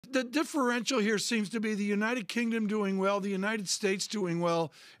The differential here seems to be the United Kingdom doing well, the United States doing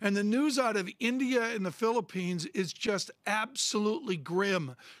well, and the news out of India and the Philippines is just absolutely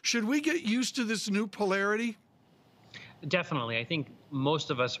grim. Should we get used to this new polarity? Definitely. I think most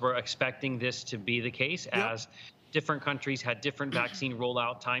of us were expecting this to be the case as different countries had different vaccine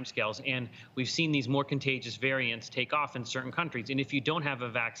rollout timescales, and we've seen these more contagious variants take off in certain countries. And if you don't have a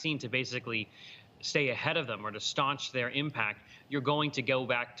vaccine to basically stay ahead of them or to staunch their impact, you're going to go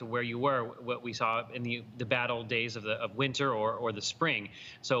back to where you were, what we saw in the bad old days of winter or the spring.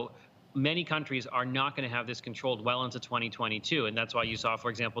 So many countries are not going to have this controlled well into 2022. And that's why you saw, for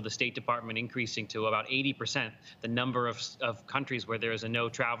example, the State Department increasing to about 80% the number of countries where there is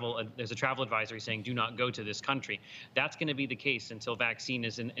there's a travel advisory saying do not go to this country. That's going to be the case until vaccine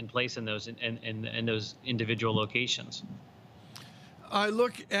is in place in those individual locations. I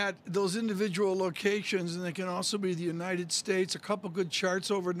look at those individual locations, and they can also be the United States. A couple good charts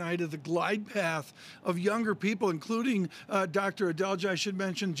overnight of the glide path of younger people, including Dr. Adalja. I should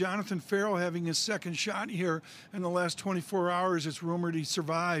mention Jonathan Farrell having his second shot here in the last 24 hours. It's rumored he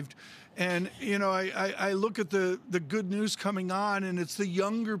survived. And, you know, I look at the good news coming on, and it's the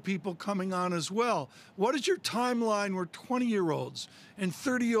younger people coming on as well. What is your timeline where 20-year-olds and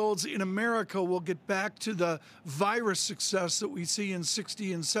 30-year-olds in America will get back to the virus success that we see in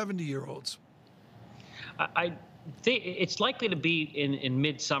 60 and 70-year-olds? I think it's likely to be in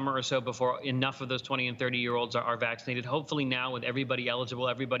midsummer or so before enough of those 20 and 30-year-olds are vaccinated. Hopefully now, with everybody eligible,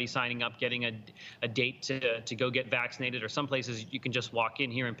 everybody signing up, getting a date to go get vaccinated, or some places you can just walk in.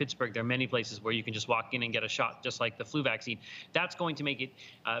 Here in Pittsburgh, there are many places where you can just walk in and get a shot, just like the flu vaccine. That's going to make it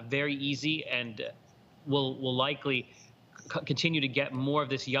very easy, and will likely continue to get more of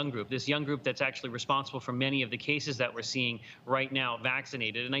this young group that's actually responsible for many of the cases that we're seeing right now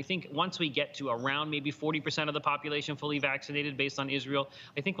vaccinated. And I think once we get to around maybe 40% of the population fully vaccinated based on Israel,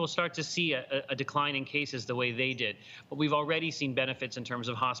 I think we'll start to see a decline in cases the way they did. But we've already seen benefits in terms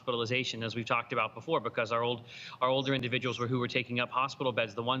of hospitalization, as we've talked about before, because our older individuals who were taking up hospital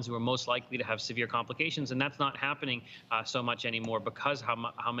beds, the ones who are most likely to have severe complications, and that's not happening so much anymore because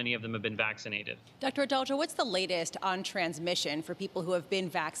how many of them have been vaccinated. Dr. Adalja, what's the latest on transmission for people who have been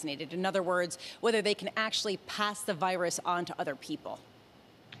vaccinated? In other words, whether they can actually pass the virus on to other people?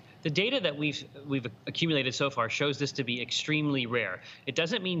 The data that we've accumulated so far shows this to be extremely rare. It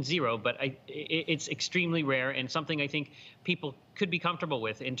doesn't mean zero, but it's extremely rare, and something I think people could be comfortable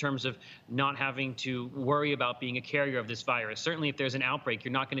with in terms of not having to worry about being a carrier of this virus. Certainly, if there's an outbreak,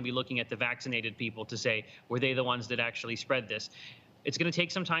 you're not going to be looking at the vaccinated people to say, were they the ones that actually spread this? It's going to take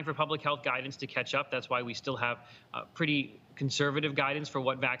some time for public health guidance to catch up. That's why we still have pretty conservative guidance for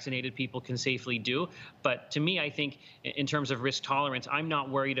what vaccinated people can safely do. But to me, I think in terms of risk tolerance, I'm not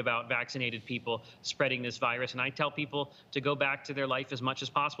worried about vaccinated people spreading this virus. And I tell people to go back to their life as much as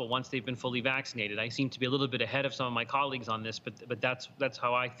possible once they've been fully vaccinated. I seem to be a little bit ahead of some of my colleagues on this, but that's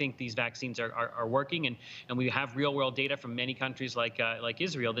how I think these vaccines are working. And we have real world data from many countries like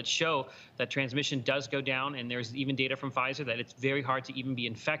Israel that show that transmission does go down. And there's even data from Pfizer that it's very hard to even be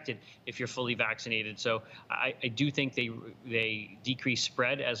infected if you're fully vaccinated. So I do think they decrease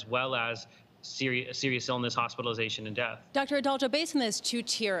spread as well as serious illness, hospitalization, and death. Dr. Adalja, based on this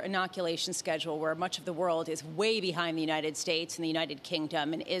two-tier inoculation schedule where much of the world is way behind the United States and the United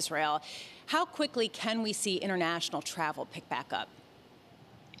Kingdom and Israel, how quickly can we see international travel pick back up?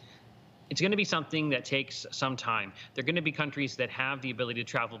 It's going to be something that takes some time. There are going to be countries that have the ability to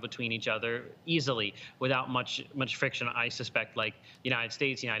travel between each other easily without much friction, I suspect, like the United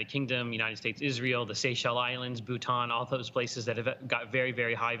States, United Kingdom, United States, Israel, the Seychelles Islands, Bhutan, all those places that have got very,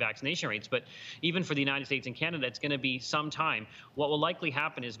 very high vaccination rates. But even for the United States and Canada, it's going to be some time. What will likely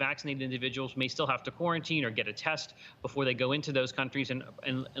happen is vaccinated individuals may still have to quarantine or get a test before they go into those countries,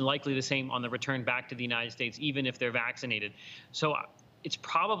 and likely the same on the return back to the United States, even if they're vaccinated. So it's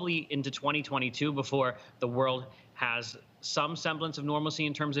probably into 2022 before the world has some semblance of normalcy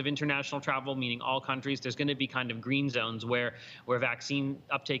in terms of international travel, meaning all countries. There's going to be kind of green zones where vaccine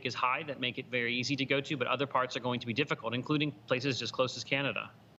uptake is high that make it very easy to go to, but other parts are going to be difficult, including places as close as Canada.